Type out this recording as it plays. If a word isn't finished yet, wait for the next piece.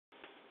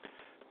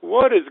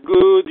What is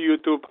good,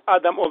 YouTube?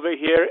 Adam over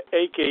here,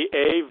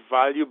 aka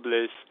Value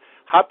Bliss.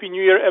 Happy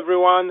New Year,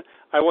 everyone.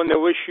 I want to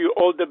wish you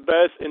all the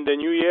best in the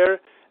new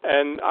year.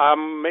 And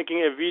I'm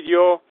making a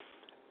video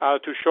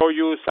to show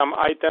you some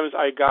items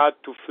I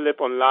got to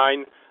flip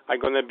online. I'm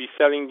going to be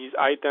selling these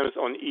items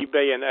on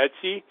eBay and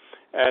Etsy.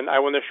 And I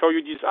want to show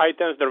you these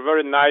items. They're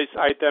very nice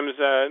items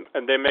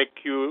and they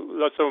make you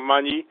lots of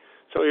money.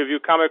 So if you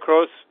come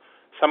across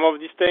some of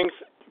these things,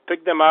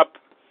 pick them up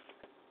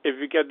if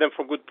you get them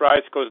for good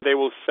price, because they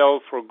will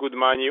sell for good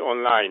money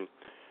online.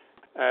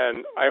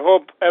 And I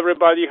hope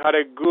everybody had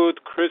a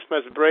good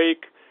Christmas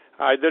break.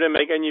 I didn't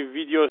make any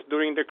videos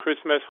during the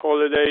Christmas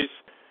holidays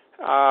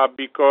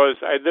because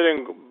I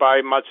didn't buy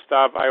much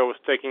stuff. I was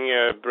taking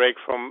a break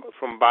from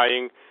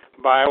buying,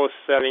 but I was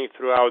selling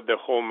throughout the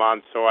whole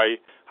month. So I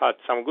had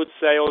some good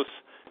sales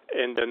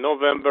in the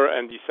November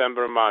and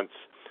December months.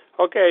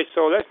 Okay,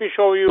 so let me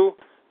show you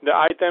the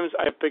items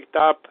I picked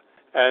up.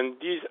 And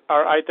these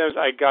are items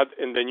I got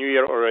in the new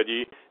year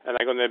already, and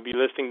I'm going to be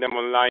listing them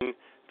online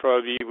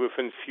probably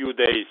within few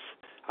days.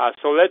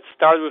 So let's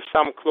start with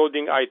some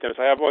clothing items.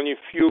 I have only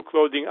few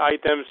clothing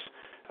items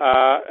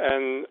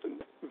and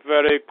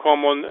very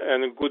common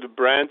and good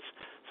brands.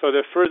 So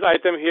the first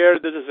item here,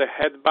 this is a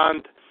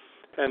headband,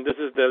 and this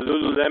is the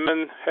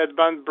Lululemon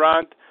headband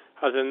brand.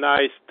 Has a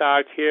nice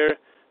tag here.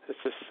 It's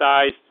a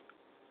size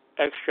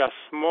extra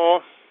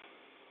small.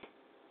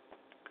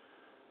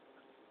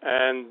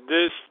 And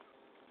this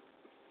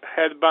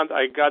headband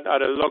I got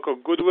at a local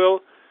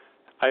Goodwill.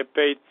 I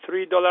paid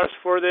 $3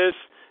 for this,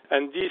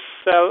 and these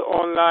sell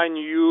online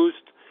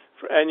used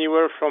for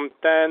anywhere from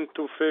 $10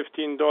 to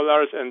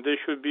 $15, and this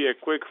should be a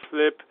quick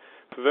flip,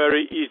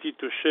 very easy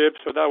to ship.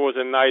 So that was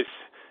a nice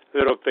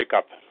little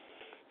pickup.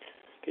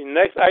 Okay,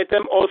 next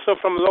item, also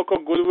from local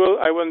Goodwill.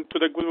 I went to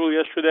the Goodwill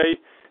yesterday,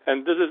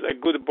 and this is a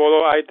good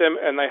bolo item,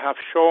 and I have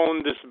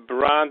shown this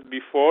brand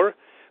before,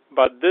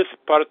 but this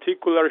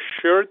particular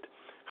shirt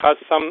has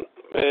some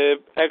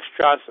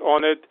extras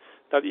on it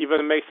that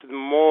even makes it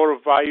more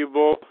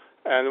valuable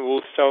and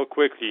will sell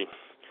quickly.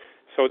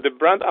 So the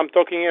brand I'm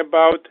talking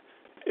about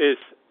is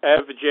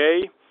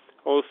FJ,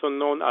 also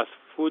known as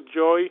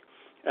FootJoy,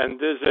 and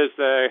this is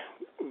a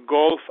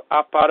golf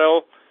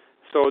apparel.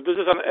 So this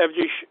is an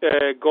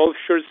FJ golf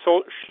shirt,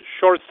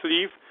 short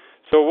sleeve.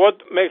 So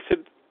what makes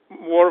it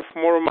worth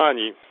more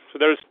money? So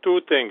there's two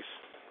things.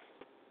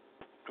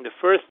 The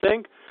first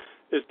thing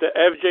is the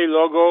FJ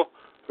logo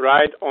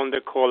right on the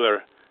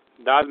collar.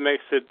 That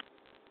makes it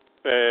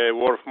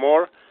worth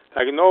more.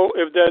 I know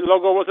if the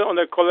logo wasn't on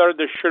the collar,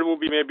 the shirt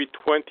would be maybe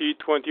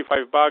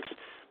 $20-25,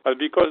 but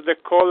because the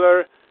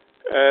collar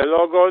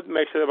logo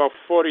makes it about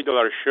 $40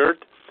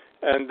 shirt.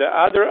 And the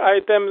other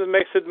item that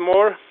makes it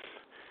more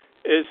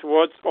is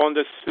what's on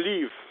the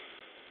sleeve.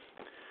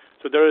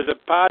 So there is a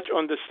patch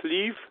on the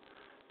sleeve.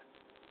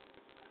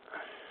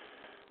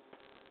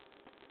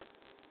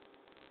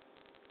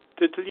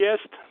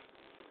 Titliest.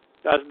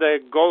 That's the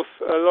golf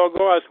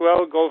logo as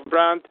well, golf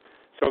brand.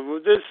 So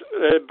with this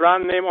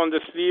brand name on the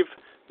sleeve,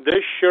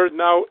 this shirt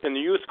now in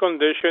used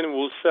condition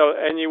will sell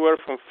anywhere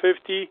from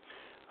 $50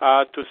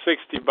 to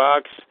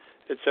 $60.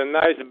 It's a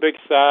nice big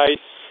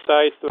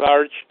size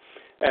large,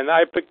 and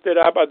I picked it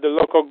up at the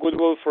local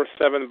Goodwill for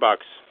 $7.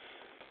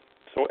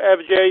 So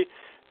FJ,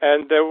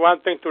 and the one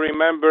thing to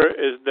remember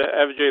is the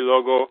FJ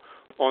logo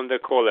on the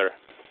collar.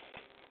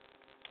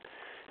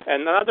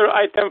 And another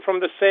item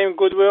from the same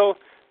Goodwill.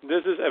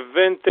 This is a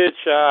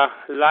vintage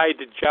light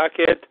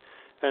jacket,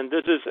 and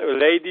this is a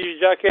ladies'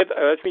 jacket.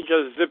 Let me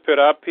just zip it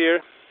up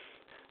here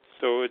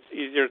so it's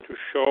easier to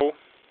show.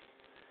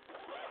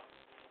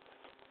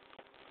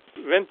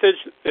 Vintage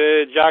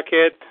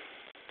jacket,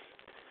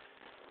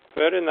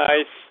 very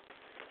nice.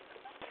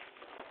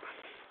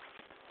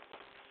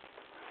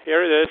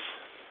 Here it is,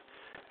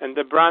 and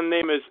the brand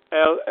name is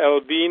LL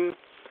Bean.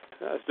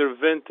 That's their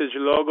vintage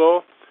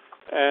logo,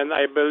 and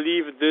I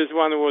believe this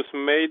one was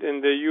made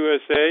in the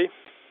USA.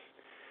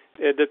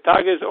 The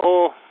tag is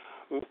all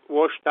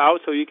washed out,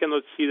 so you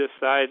cannot see the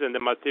size and the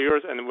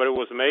materials and where it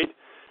was made.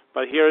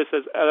 But here it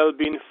says LL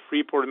Bean,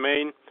 Freeport,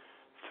 Maine,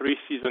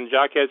 3-season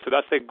jacket. So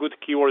that's a good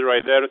keyword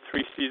right there,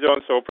 3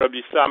 seasons. So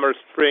probably summer,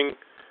 spring,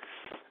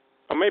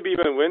 or maybe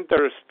even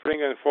winter,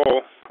 spring, and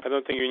fall. I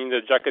don't think you need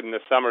a jacket in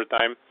the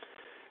summertime.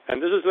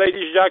 And this is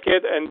ladies'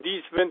 jacket, and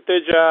these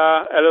vintage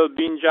LL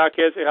Bean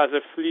jackets, it has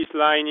a fleece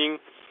lining.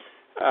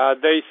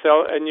 They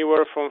sell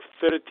anywhere from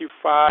 $35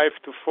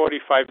 to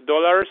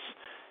 $45.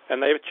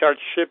 And I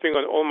charged shipping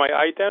on all my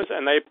items,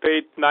 and I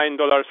paid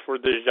 $9 for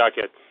this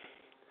jacket.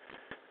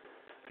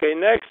 Okay,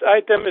 next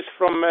item is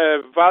from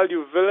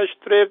Value Village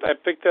Thrift. I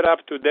picked it up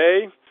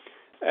today,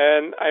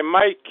 and I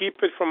might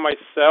keep it for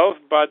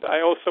myself, but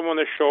I also want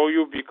to show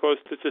you because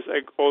this is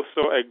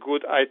also a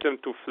good item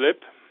to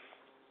flip.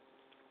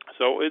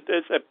 So it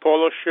is a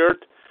polo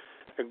shirt,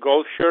 a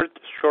golf shirt,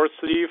 short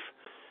sleeve,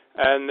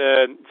 and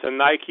it's a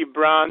Nike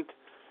brand,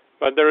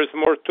 but there is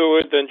more to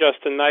it than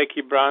just a Nike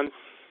brand.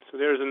 So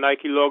there's a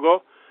Nike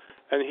logo.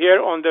 And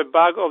here on the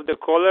back of the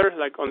collar,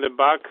 like on the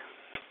back,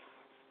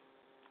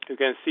 you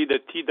can see the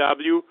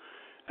TW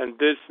and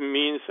this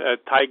means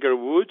Tiger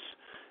Woods.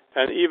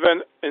 And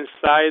even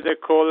inside the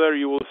collar,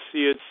 you will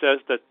see it says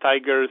the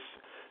Tiger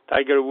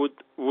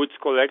Woods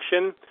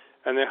collection,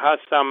 and it has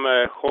some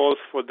holes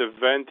for the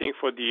venting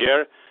for the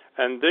air.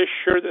 And this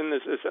shirt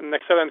is in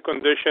excellent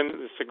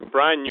condition. It's like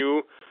brand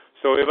new.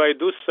 So if I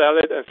do sell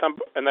it,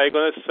 and I'm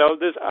gonna sell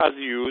this as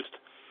used,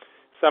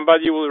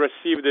 somebody will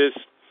receive this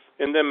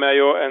in the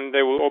mail, and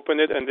they will open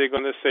it, and they're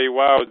gonna say,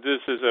 "Wow,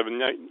 this is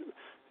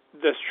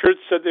the shirt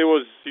said it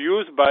was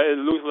used, but it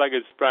looks like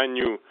it's brand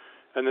new."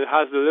 And it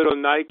has the little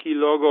Nike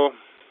logo,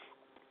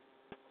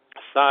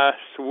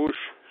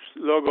 swoosh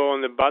logo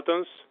on the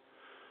buttons.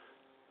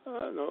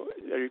 No,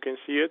 there you can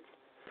see it.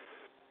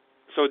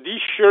 So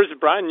these shirts,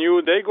 brand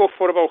new, they go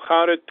for about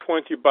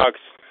 $120.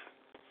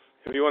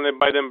 If you want to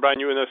buy them brand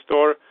new in a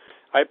store,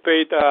 I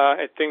paid,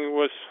 I think it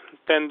was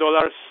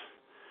 $10,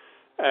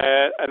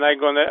 and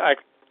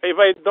if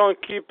I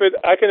don't keep it,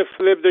 I can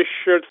flip this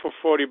shirt for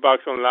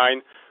 $40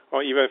 online,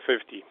 or even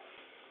 $50.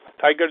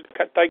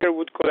 Tiger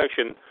Wood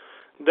collection.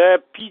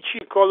 The peachy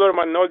color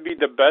might not be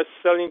the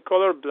best-selling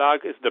color.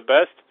 Black is the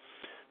best,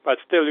 but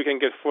still you can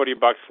get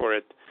 $40 for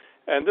it.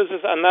 And this is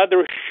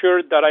another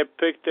shirt that I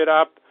picked it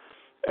up,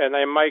 and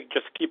I might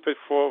just keep it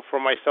for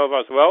myself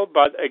as well.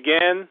 But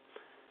again,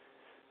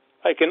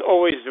 I can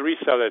always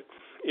resell it.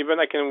 Even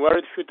I can wear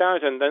it a few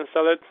times and then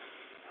sell it.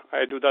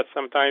 I do that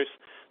sometimes.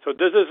 So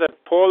this is a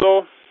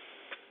polo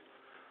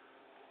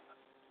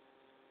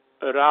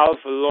Ralph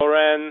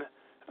Lauren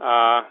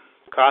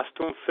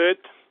custom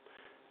fit,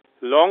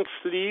 long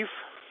sleeve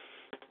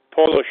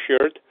polo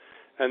shirt,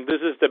 and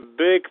this is the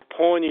big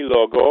pony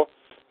logo,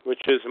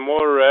 which is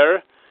more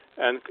rare,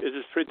 and it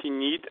is pretty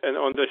neat. And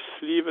on the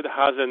sleeve it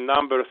has a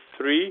number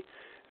 3.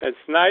 It's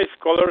nice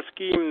color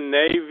scheme,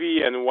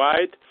 navy and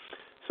white.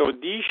 So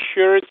these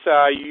shirts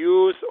are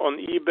used on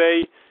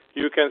eBay.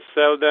 You can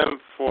sell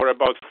them for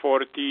about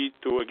 $40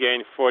 to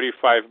again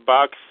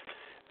 $45.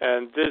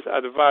 And this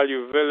at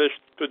Value Village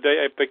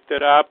today I picked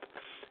it up.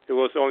 It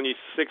was only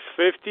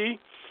 $6.50.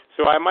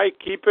 So I might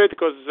keep it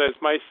because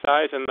it's my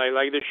size and I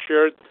like the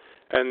shirt.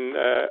 And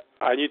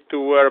I need to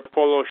wear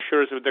polo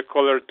shirts with the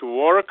color to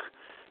work.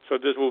 So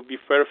this will be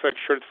perfect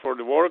shirt for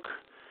the work.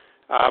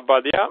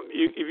 But yeah,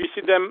 if you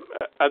see them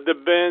at the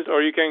bins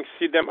or you can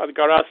see them at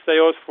garage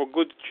sales for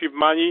good cheap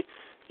money,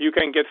 you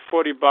can get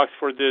 $40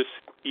 for this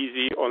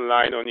easy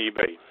online on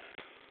eBay.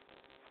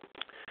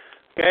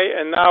 Okay,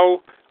 and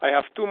now I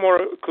have 2 more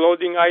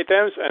clothing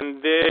items,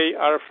 and they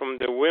are from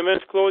the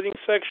women's clothing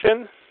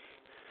section.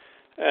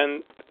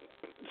 And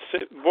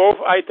both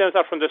items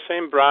are from the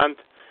same brand.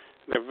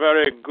 They're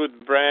very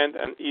good brand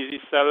and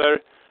easy seller.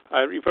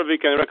 You probably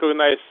can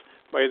recognize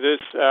by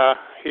this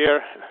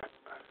here,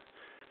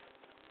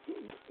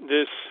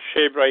 this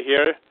shape right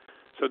here.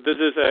 So this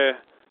is a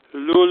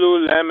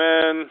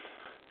Lululemon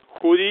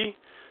hoodie.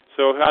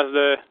 So it has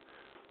the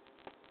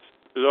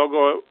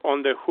logo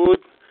on the hood.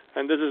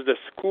 And this is the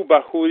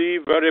scuba hoodie,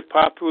 very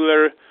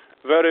popular,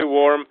 very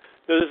warm.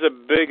 This is a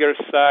bigger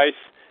size.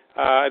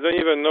 I don't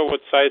even know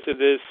what size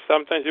it is.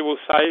 Sometimes you will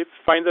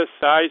find the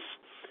size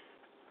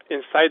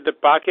inside the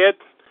pocket.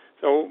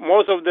 So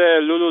most of the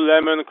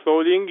Lululemon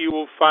clothing, you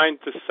will find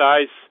the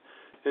size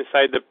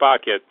inside the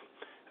pocket.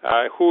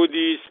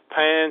 Hoodies,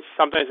 pants,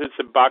 sometimes it's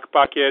a back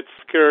pocket,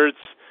 skirts,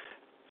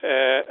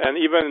 and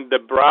even the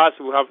bras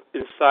we have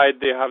inside,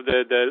 they have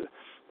the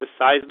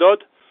size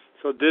dot.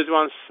 So this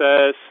one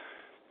says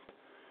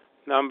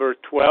number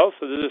 12,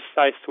 so this is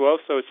size 12,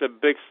 so it's a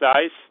big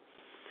size.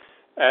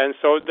 And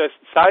so the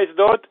size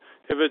dot,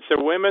 if it's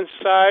a women's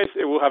size,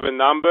 it will have a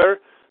number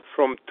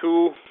from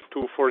 2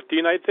 to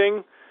 14, I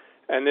think.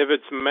 And if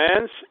it's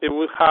men's, it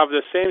will have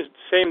the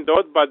same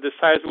dot, but the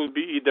size will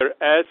be either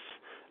S,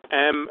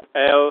 M,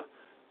 L,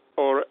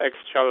 or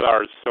extra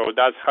large. So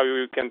that's how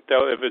you can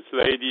tell if it's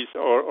ladies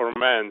or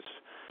men's.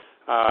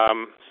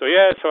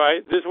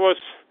 This was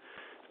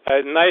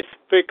a nice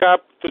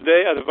pickup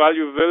today at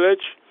Value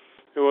Village.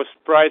 It was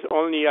priced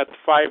only at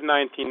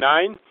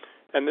 $5.99,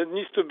 and it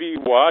needs to be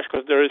washed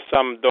because there is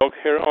some dog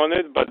hair on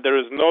it, but there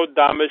is no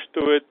damage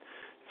to it.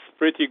 It's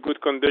pretty good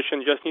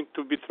condition. Just need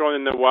to be thrown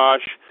in the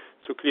wash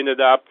to clean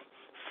it up,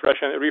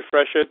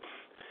 refresh it,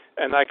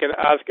 and I can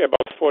ask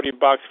about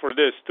 $40 for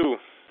this too,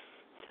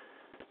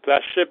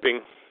 plus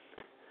shipping.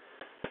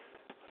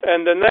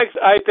 And the next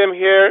item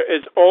here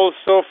is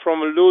also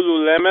from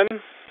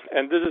Lululemon,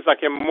 and this is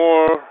like a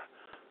more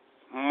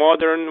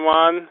modern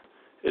one.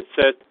 It's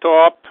a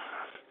top.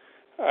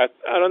 I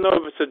don't know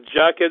if it's a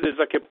jacket. It's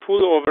like a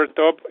pullover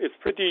top. It's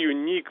pretty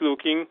unique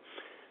looking.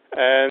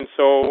 And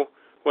so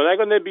when I'm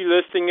going to be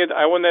listing it,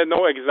 I want to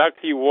know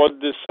exactly what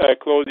this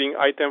clothing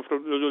item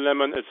from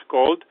Lululemon is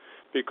called,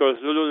 because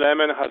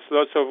Lululemon has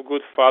lots of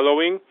good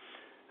following,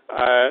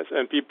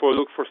 and people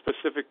look for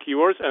specific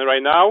keywords. And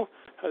right now,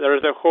 there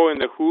is a hole in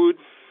the hood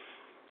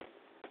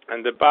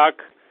and the back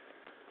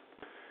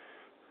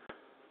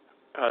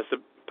has a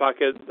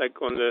pocket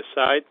like on the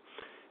side.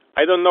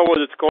 I don't know what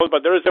it's called,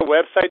 but there is a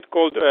website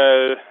called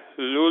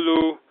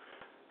Lulu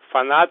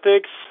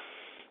Fanatics,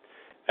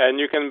 and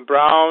you can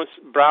browse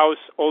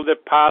all the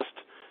past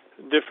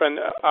different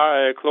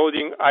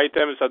clothing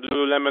items that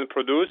Lululemon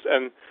produce,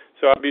 and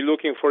so I'll be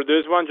looking for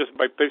this one just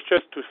by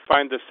pictures to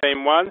find the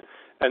same one,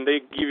 and they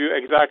give you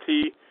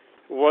exactly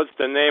what's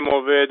the name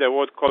of it and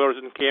what colors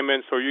it came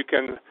in, so you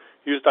can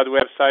use that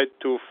website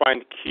to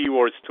find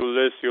keywords to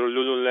list your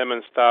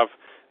Lululemon stuff,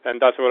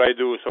 and that's what I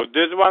do. So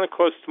this one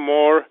cost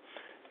more.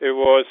 It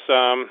was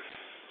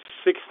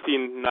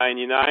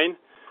 $16.99,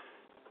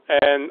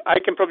 and I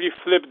can probably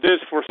flip this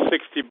for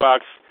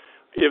 $60,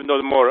 if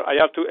not more. I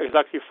have to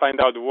exactly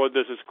find out what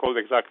this is called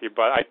exactly,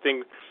 but I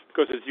think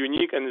because it's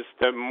unique and it's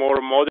the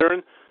more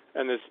modern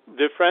and it's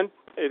different,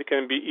 it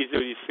can be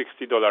easily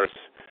 $60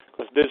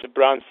 because this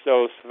brand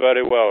sells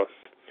very well.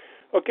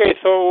 Okay,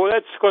 so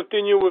let's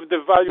continue with the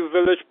Value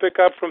Village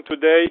pickup from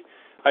today.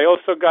 I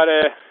also got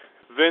a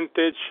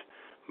vintage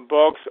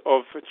box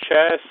of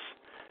chess.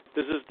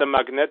 This is the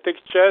magnetic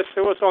chess.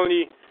 It was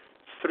only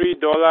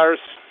 $3.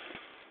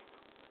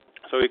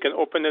 So you can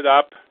open it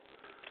up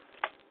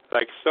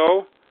like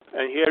so.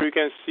 And here you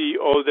can see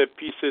all the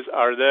pieces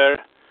are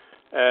there.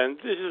 And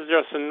this is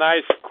just a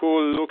nice,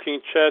 cool looking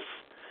chess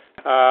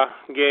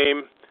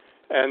game.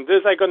 And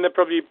this I'm going to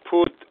probably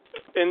put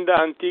in the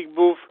antique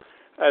booth.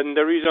 And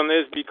the reason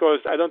is because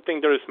I don't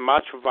think there is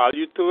much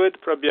value to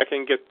it. Probably I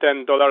can get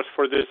 $10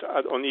 for this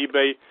on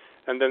eBay.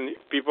 And then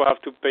people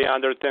have to pay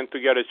under $10 to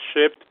get it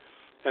shipped.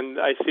 And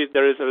I see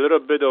there is a little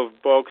bit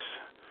of box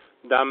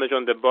damage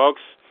on the box.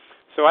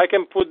 So I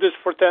can put this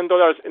for $10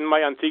 in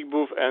my antique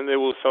booth and it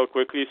will sell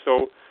quickly.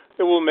 So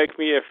it will make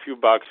me a few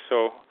bucks.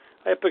 So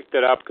I picked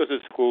it up because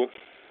it's cool.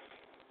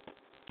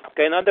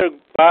 Okay, another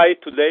buy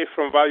today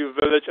from Value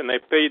Village, and I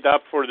paid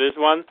up for this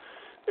one.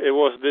 It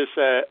was this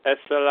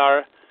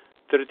SLR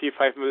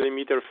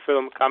 35mm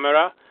film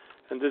camera,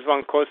 and this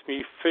one cost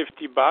me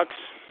 $50.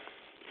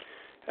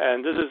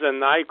 And this is a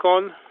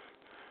Nikon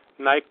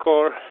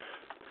Nicormat.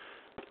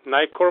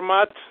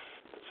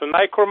 So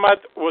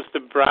Nicormat was the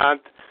brand.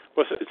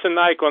 It's a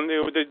Nikon.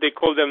 They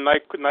called them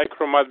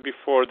Nicormat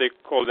before they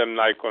called them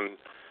Nikon.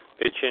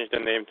 They changed the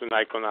name to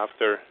Nikon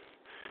after.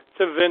 It's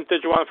a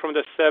vintage one from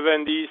the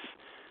 70s.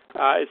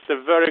 It's a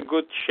very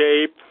good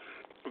shape,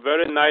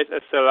 very nice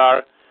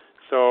SLR.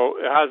 So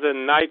it has a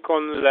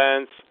Nikon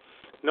lens,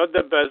 not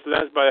the best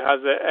lens, but it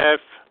has a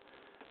f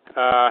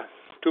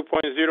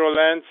 2.0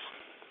 lens.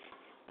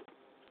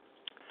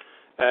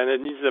 And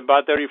it needs a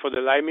battery for the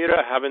light mirror.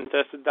 I haven't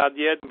tested that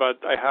yet, but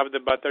I have the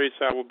battery,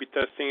 so I will be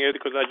testing it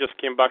because I just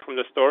came back from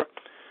the store.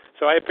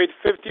 So I paid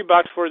 $50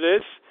 for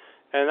this,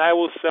 and I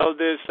will sell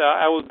this.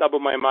 I will double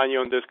my money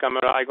on this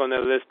camera. I'm going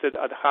to list it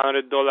at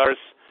 $100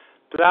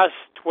 plus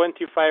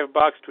 $25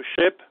 to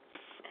ship,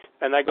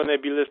 and I'm going to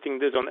be listing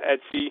this on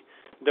Etsy.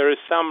 There is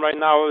some right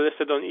now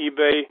listed on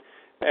eBay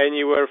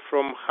anywhere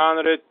from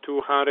 $100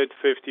 to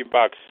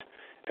 $150.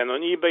 And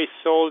on eBay,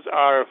 sold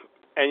are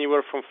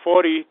anywhere from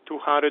 $40 to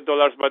 $100,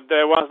 but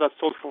the ones that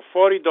sold for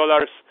 $40,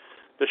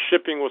 the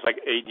shipping was like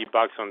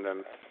 $80 on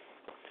them.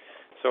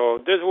 So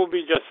this will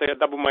be just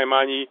double my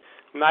money.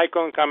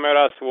 Nikon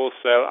cameras will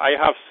sell. I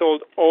have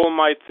sold all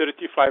my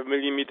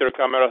 35mm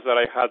cameras that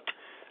I had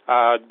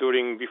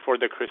before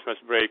the Christmas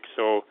break.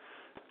 So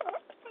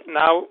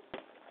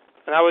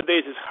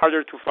nowadays it's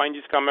harder to find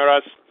these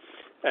cameras,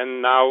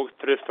 and now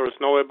thrift stores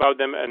know about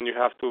them, and you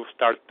have to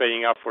start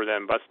paying up for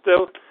them. But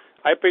still,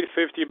 I paid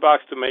 $50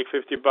 to make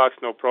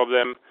 $50, no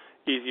problem.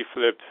 Easy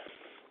flip.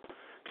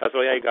 That's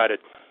why I got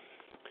it.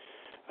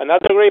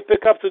 Another great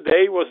pickup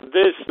today was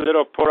this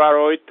little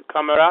Polaroid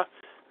camera,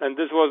 and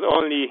this was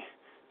only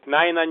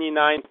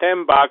 $9.99,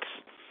 $10.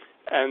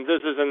 And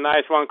this is a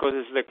nice one because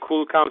it's the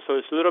cool cam, so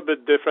it's a little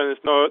bit different.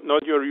 It's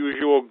not your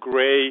usual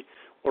gray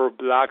or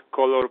black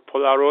color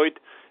Polaroid.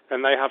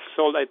 And I have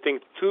sold, I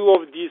think, 2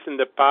 of these in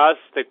the past,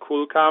 the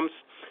cool cams.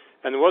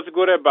 And what's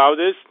good about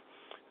this,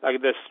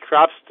 like the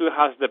strap still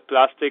has the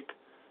plastic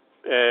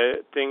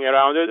thing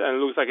around it and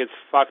looks like it's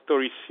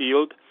factory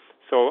sealed.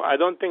 So I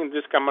don't think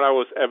this camera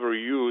was ever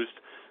used.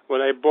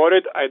 When I bought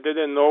it, I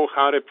didn't know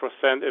 100%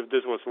 if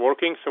this was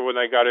working. So when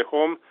I got it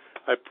home,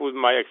 I put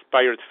my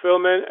expired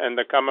film in, and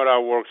the camera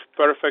works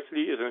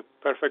perfectly. It's in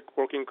perfect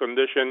working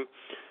condition.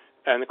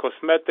 And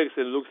cosmetics,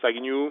 it looks like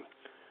new.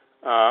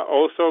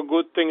 Also,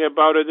 good thing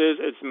about it is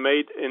it's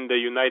made in the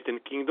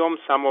United Kingdom.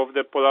 Some of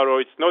the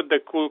Polaroids, not the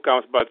cool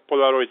cams, but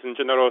Polaroids in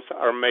general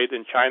are made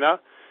in China.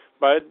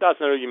 But it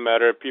doesn't really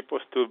matter. People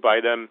still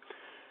buy them.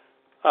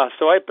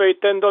 So I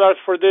paid $10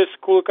 for this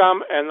cool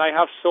cam, and I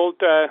have sold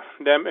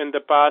them in the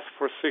past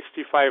for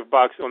 $65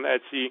 on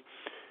Etsy.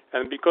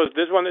 And because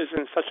this one is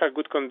in such a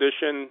good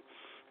condition,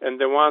 and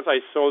the ones I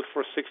sold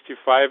for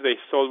 $65, they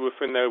sold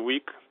within a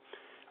week,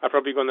 I'm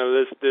probably going to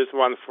list this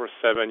one for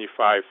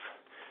 $75.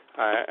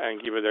 And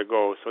give it a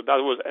go. So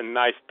that was a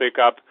nice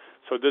pickup.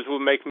 So this will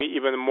make me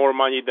even more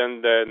money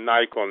than the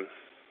Nikon.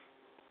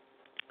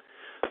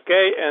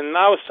 Okay, and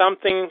now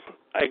something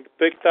I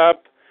picked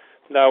up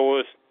that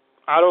was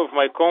out of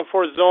my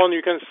comfort zone,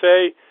 you can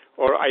say,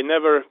 or I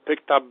never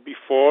picked up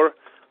before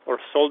or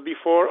sold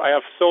before. I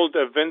have sold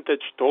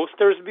vintage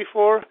toasters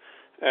before,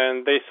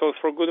 and they sold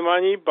for good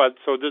money, but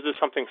so this is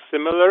something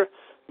similar.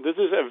 This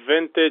is a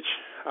vintage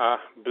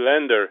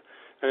blender.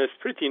 and it's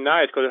pretty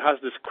nice because it has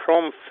this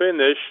chrome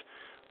finish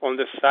on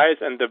the sides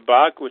and the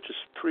back, which is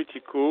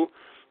pretty cool,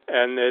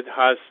 and it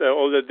has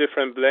all the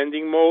different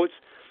blending modes.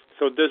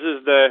 So this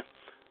is the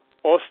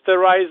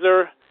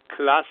Osterizer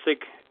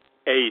Classic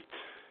 8,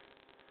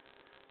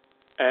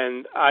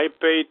 and I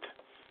paid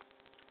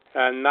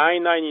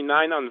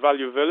 $9.99 on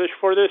Value Village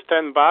for this,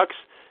 $10,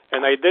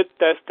 and I did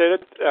test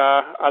it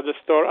at the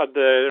store at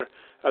the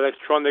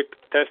electronic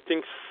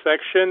testing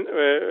section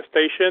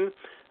station,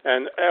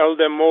 and all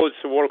the modes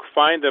work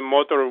fine. The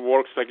motor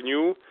works like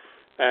new,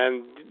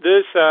 and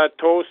this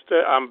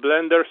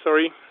blender,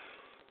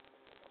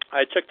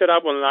 I checked it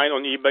up online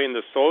on eBay in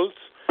the solds,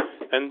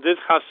 and this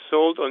has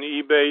sold on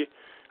eBay,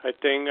 I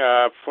think,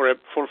 for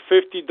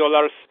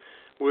 $50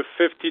 with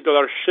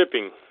 $50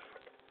 shipping.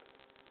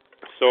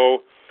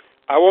 So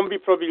I won't be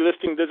probably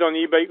listing this on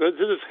eBay because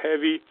this is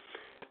heavy,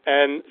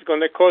 and it's going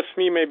to cost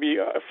me maybe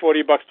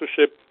 $40 to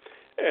ship.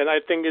 And I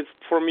think it's,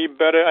 for me,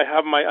 better. I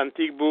have my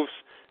antique booths,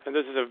 and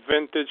this is a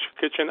vintage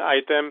kitchen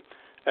item,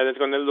 and it's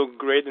going to look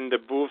great in the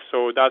booth.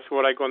 So that's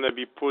what I'm going to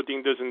be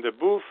putting this in the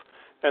booth.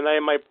 And I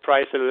might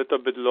price it a little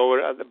bit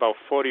lower at about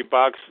 $40.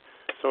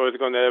 So it's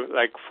going to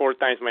like 4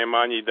 times my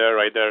money there,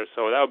 right there.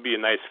 So that would be a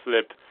nice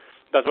flip.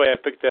 That's why I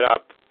picked it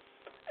up.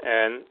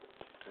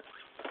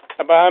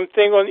 But I'm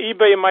thinking on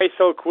eBay it might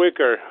sell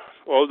quicker.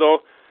 Although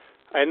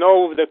I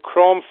know with the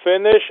chrome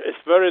finish, it's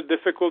very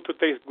difficult to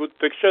take good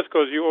pictures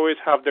because you always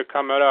have the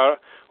camera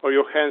or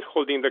your hands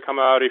holding the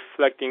camera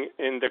reflecting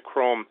in the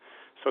chrome.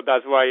 So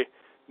that's why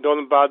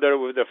don't bother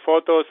with the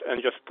photos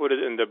and just put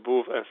it in the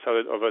booth and sell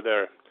it over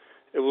there.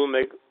 It will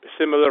make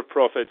similar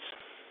profits.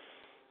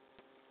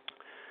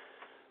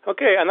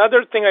 Okay,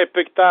 another thing I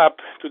picked up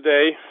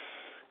today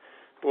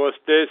was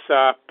this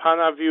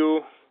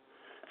PanaView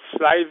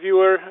slide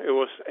viewer. It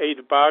was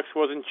 $8,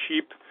 wasn't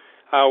cheap.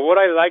 What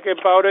I like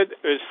about it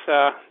is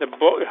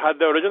it had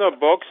the original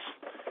box,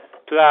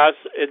 plus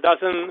it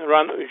doesn't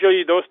run.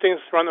 Usually those things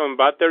run on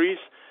batteries,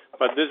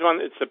 but this one,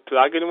 it's a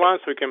plug-in one,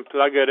 so you can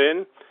plug it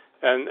in,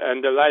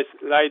 and the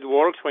light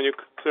works. When you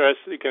press,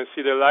 you can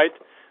see the light.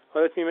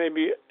 Well, let me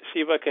maybe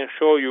see if I can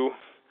show you.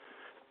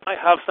 I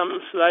have some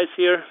slides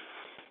here,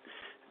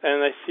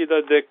 and I see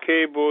that the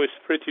cable is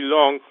pretty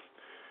long.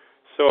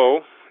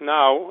 So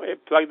now I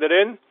plugged it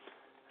in.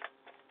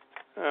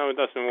 Oh, it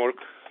doesn't work.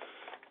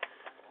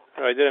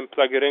 I didn't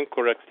plug it in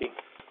correctly.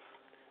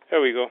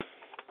 There we go.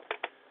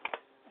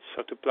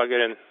 So to plug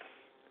it in.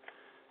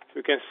 So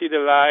you can see the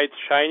light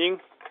shining.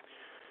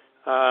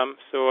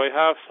 So I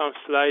have some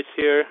slides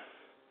here.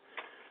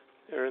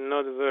 They're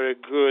not very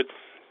good.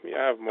 We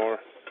have more.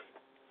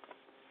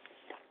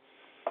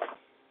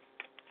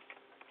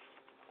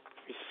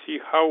 You see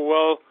how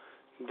well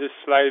this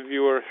slide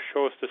viewer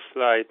shows the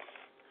slide.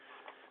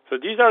 So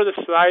these are the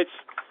slides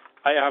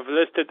I have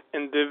listed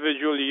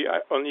individually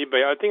on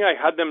eBay. I think I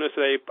had them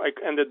listed. I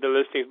ended the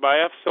listings, but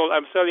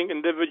I'm selling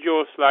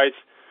individual slides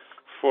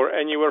for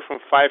anywhere from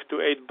 $5 to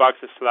 $8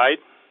 a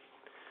slide.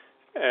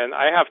 And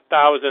I have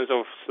thousands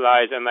of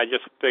slides, and I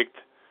just picked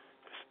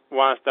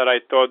ones that I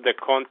thought the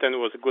content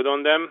was good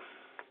on them.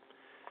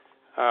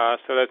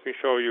 So let me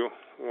show you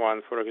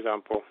one, for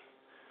example.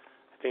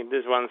 I think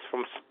this one's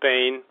from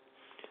Spain.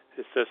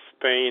 It says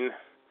Spain,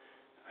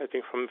 I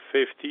think from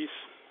 50s.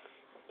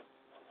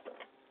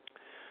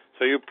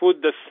 So you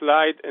put the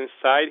slide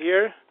inside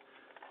here,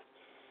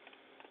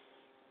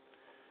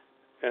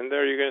 and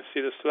there you can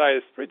see the slide.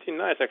 It's pretty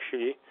nice,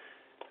 actually.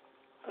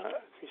 Let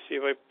me see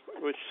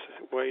which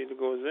way it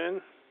goes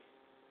in.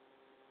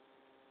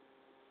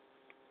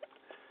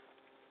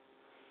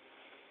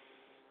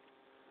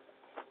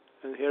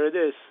 And here it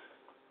is.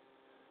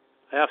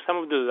 I have some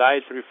of the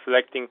lights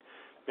reflecting.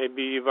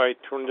 Maybe if I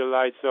turn the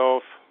lights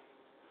off,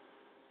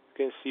 you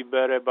can see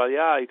better. But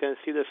yeah, you can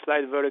see the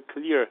slide very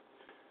clear.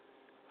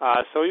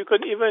 So you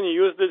can even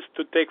use this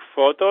to take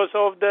photos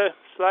of the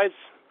slides.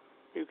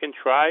 You can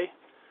try.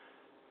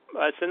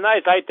 It's a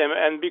nice item,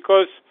 and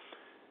because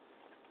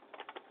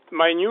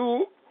my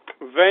new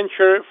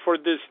venture for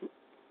this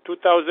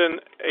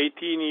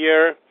 2018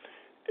 year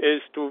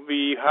is to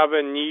have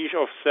a niche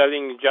of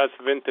selling just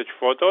vintage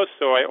photos.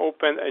 So I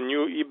opened a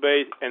new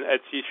eBay and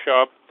Etsy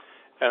shop,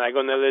 and I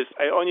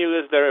only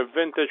list their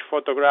vintage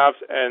photographs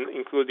and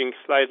including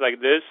slides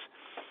like this.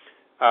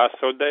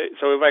 So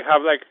if I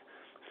have like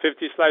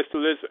 50 slides to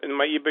list in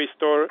my eBay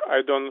store,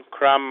 I don't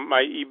cram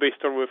my eBay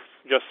store with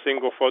just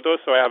single photos.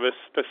 So I have a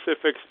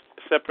specific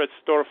separate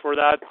store for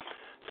that.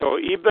 So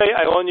eBay,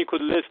 I only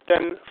could list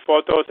 10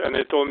 photos, and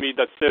they told me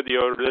that's it,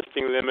 your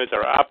listing limits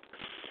are up,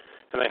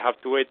 and I have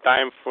to wait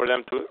time for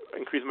them to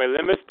increase my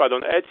limits. But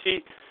on Etsy,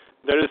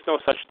 there is no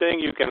such thing.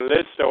 You can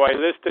list. So I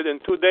listed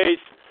in 2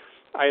 days.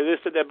 I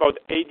listed about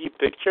 80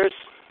 pictures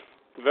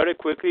very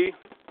quickly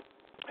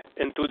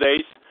in 2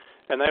 days,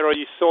 and I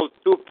already sold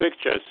 2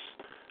 pictures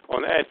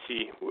on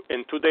Etsy.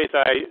 In 2 days,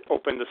 I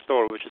opened the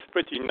store, which is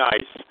pretty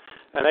nice.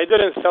 And I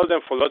didn't sell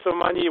them for lots of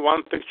money.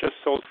 One picture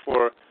sold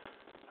for,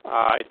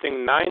 I think,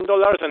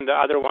 $9, and the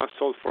other one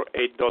sold for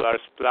 $8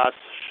 plus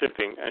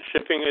shipping. And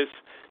shipping is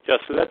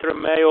just letter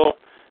mail,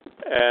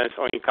 and it's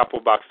only a couple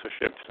bucks to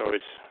ship, so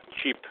it's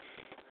cheap.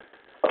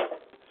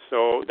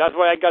 So that's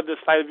why I got the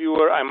side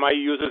viewer. I might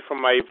use it for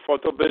my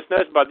photo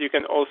business, but you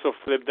can also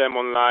flip them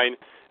online.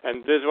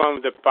 And this one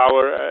with the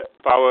power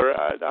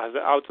that has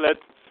the outlet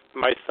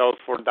might sell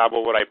for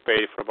double what I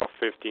paid, for about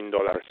 $15.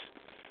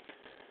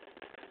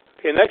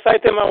 Okay, next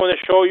item I want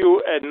to show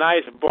you a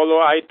nice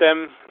bolo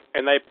item,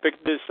 and I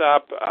picked this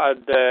up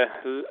at the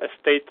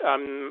estate.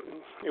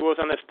 It was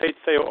an estate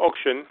sale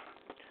auction.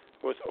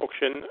 It was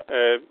auction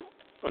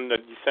on the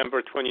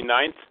December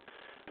 29th,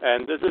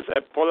 and this is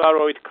a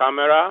Polaroid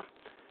camera,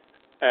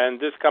 and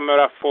this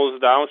camera falls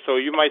down, so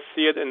you might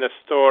see it in the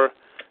store,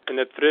 in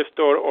the thrift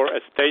store or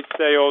estate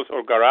sales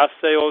or garage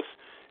sales.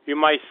 You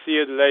might see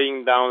it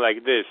laying down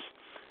like this,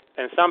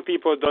 and some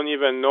people don't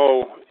even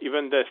know,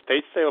 even the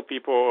estate sale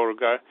people or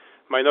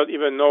might not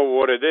even know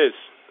what it is,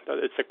 that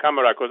it's a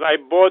camera, because I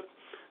bought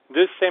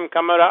this same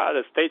camera at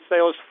estate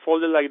sales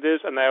folded like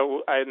this, and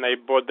I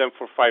bought them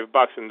for $5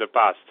 in the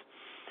past.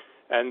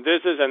 And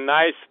this is a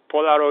nice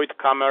Polaroid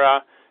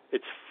camera.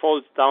 It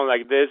folds down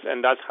like this,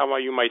 and that's how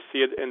you might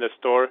see it in the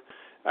store.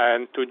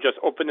 And to just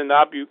open it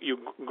up, you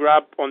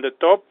grab on the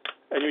top,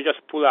 and you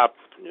just pull up.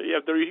 You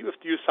have to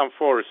use some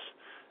force,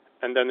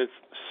 and then it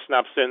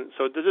snaps in.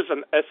 So this is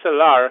an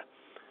SLR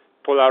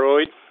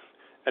Polaroid,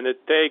 and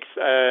it takes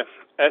a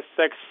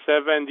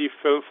SX70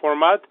 film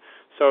format.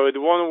 So it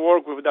won't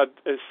work with that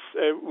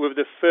with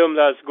the film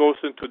that goes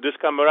into this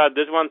camera.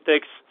 This one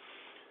takes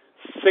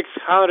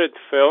 600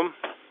 film.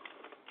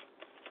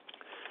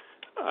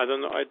 I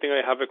don't know. I think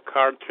I have a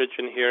cartridge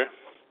in here.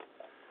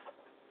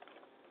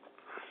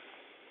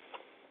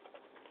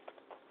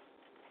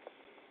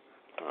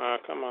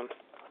 Come on.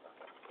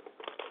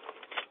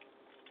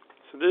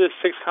 So this is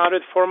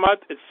 600 format.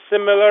 It's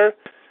similar,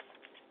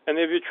 and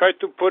if you try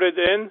to put it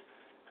in,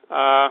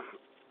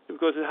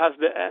 because it has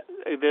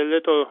the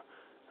little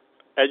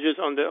edges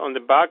on the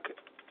back,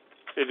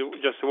 it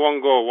just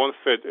won't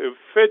fit. It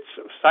fits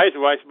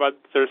size-wise, but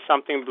there's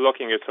something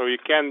blocking it, so you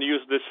can't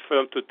use this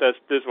film to test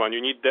this one.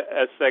 You need the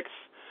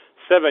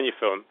SX70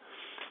 film.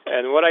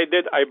 And what I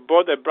did, I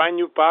bought a brand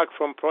new pack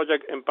from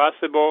Project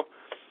Impossible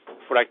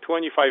for like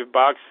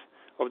 $25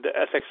 of the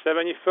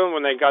SX70 film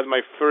when I got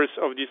my first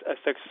of these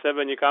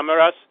SX70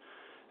 cameras,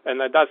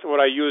 and that's what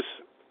I use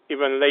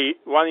even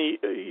 1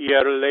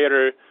 year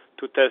later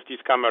to test these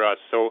cameras.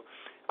 So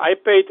I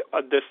paid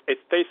at this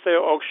estate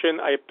sale auction,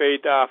 I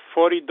paid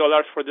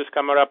 $40 for this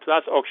camera,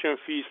 plus auction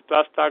fees,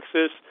 plus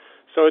taxes.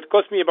 So it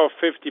cost me about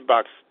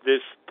 $50,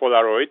 this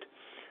Polaroid.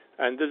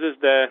 And this is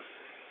the,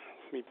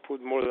 let me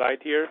put more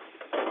light here,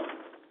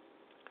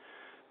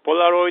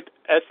 Polaroid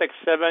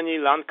SX70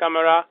 land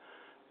camera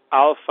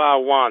Alpha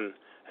 1.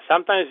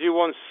 Sometimes you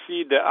won't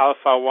see the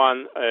Alpha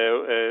 1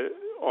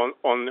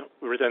 on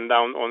written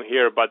down on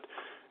here, but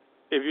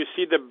if you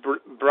see the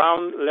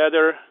brown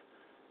leather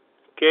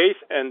case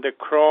and the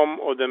chrome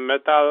or the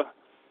metal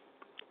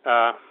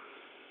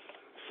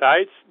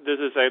sides,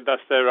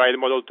 that's the right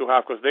model to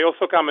have, because they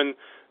also come in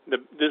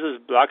this is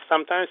black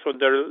sometimes, so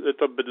they're a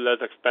little bit less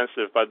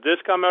expensive. But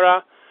this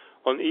camera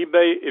on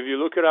eBay, if you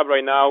look it up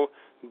right now,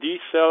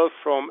 these sell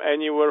from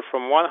anywhere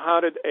from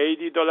 $180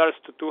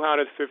 to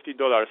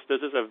 $250.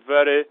 This is a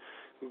very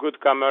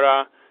good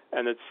camera,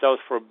 and it sells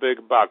for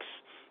big bucks.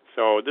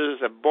 So this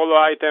is a bolo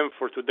item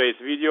for today's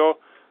video,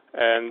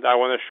 and I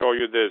want to show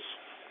you this.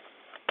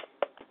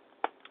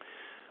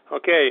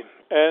 Okay,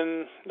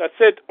 and that's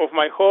it of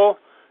my haul.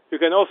 You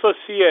can also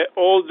see an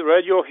old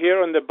radio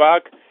here on the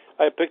back.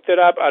 I picked it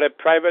up at a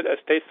private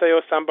estate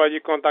sale. Somebody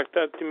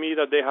contacted me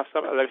that they have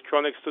some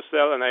electronics to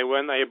sell, and I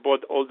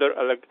bought older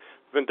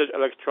vintage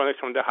electronics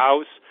from the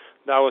house.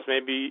 That was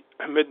maybe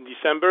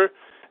mid-December.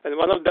 And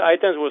one of the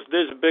items was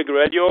this big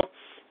radio,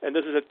 and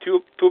this is a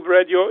tube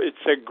radio.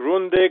 It's a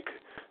Grundig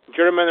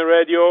German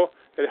radio.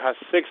 It has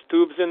 6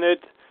 tubes in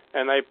it,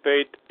 and I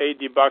paid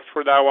 $80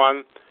 for that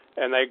one.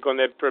 And I'm going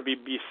to probably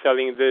be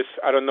selling this.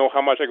 I don't know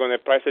how much I'm going to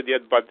price it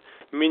yet, but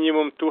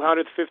minimum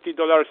 $250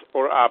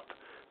 or up.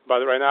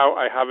 But right now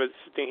I have it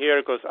sitting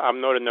here because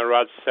I'm not in a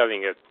rush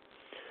selling it.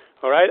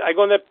 All right, I'm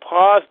going to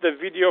pause the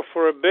video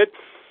for a bit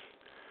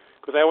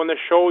because I want to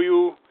show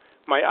you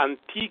my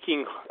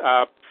antiquing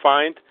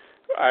find.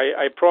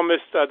 I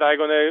promised that I'm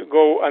going to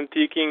go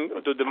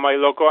antiquing to my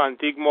local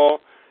antique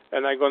mall,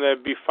 and I'm going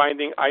to be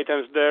finding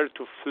items there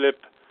to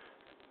flip,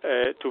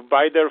 to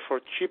buy there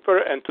for cheaper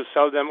and to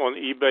sell them on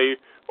eBay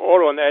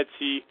or on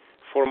Etsy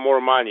for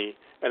more money.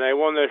 And I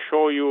want to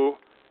show you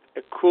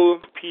a cool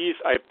piece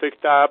I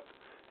picked up,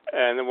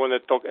 and I want to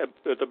talk a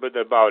little bit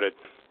about it.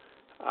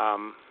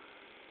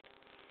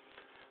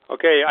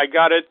 Okay, I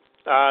got it.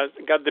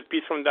 Got the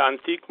piece from the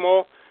antique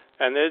mall,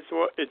 and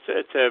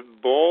it's a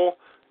bowl.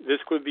 This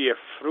could be a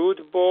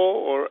fruit bowl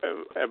or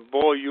a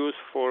bowl used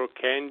for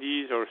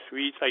candies or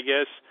sweets, I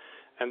guess.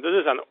 And this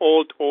is an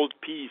old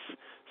piece.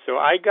 So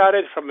I got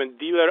it from a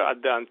dealer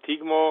at the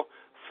antique mall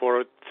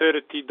for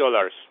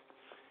 $30.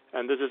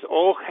 And this is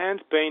all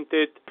hand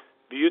painted,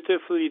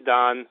 beautifully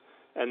done,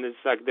 and it's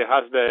like it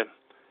has the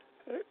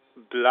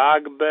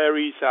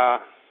blackberries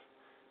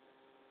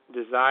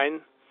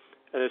design,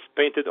 and it's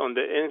painted on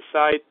the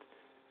inside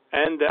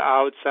and the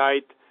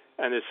outside,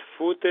 and it's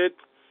footed,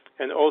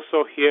 And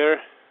also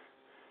here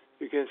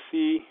you can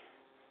see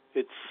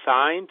it's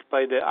signed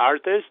by the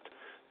artist.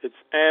 It's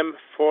M.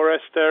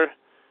 Forrester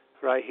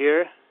right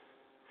here.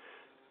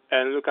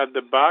 And look at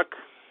the back.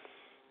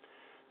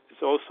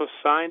 It's also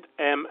signed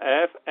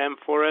MF, M.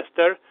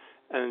 Forrester,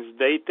 and it's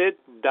dated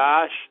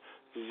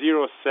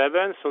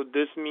 -07. So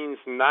this means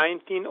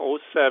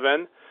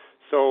 1907.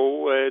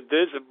 So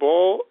this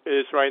ball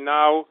is right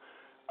now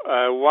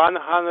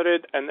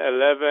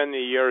 111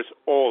 years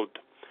old.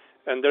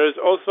 And there is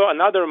also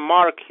another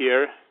mark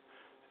here,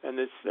 and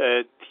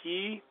it's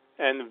T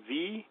and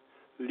V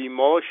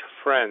Limoges,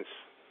 France.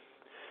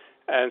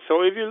 And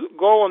so if you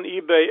go on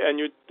eBay and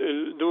you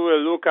do a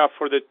lookup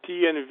for the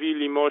T and V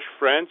Limoges,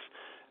 France,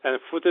 and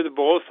footed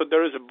balls, so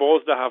there is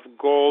balls that have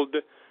gold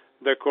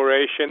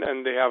decoration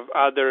and they have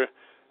other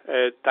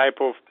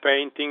type of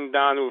painting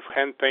done with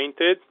hand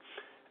painted,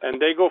 and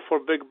they go for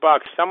big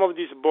bucks. Some of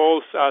these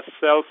balls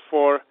sell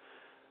for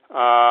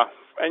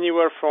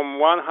anywhere from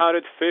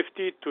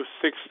 $150 to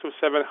 $600 to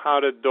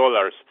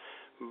 $700,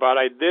 but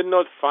I did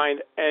not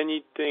find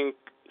anything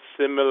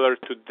similar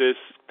to this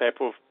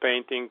type of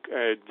painting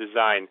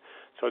design.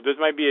 So this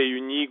might be a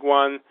unique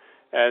one,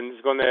 and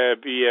it's gonna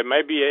be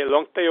maybe a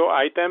long tail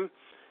item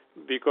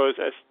because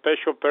a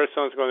special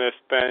person is gonna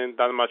spend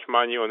that much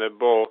money on a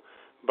ball.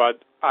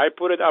 But I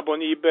put it up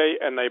on eBay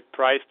and I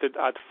priced it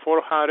at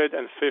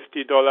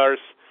 $450.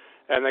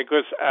 And I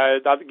guess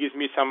that gives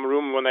me some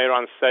room when I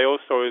run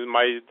sales, so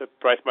the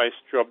price might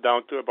drop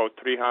down to about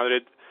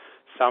 $300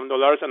 some.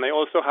 And I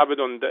also have it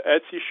on the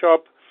Etsy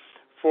shop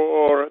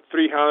for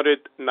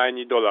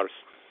 $390.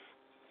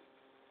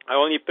 I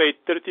only paid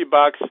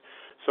 $30,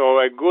 so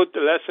a good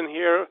lesson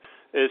here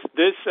is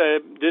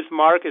this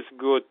mark is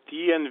good.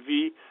 T and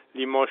V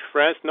Limoges,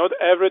 France. Not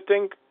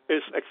everything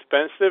is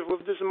expensive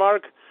with this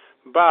mark,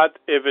 but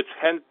if it's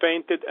hand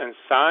painted and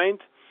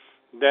signed,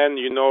 then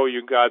you know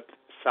you got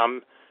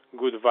some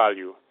good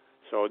value.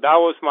 So that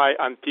was my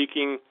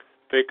antiquing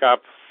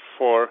pickup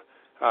for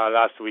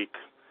last week.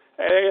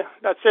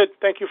 That's it.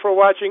 Thank you for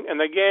watching,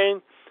 and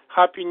again,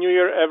 Happy New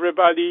Year,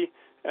 everybody,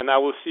 and I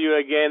will see you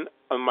again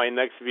on my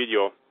next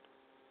video.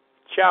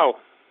 Ciao.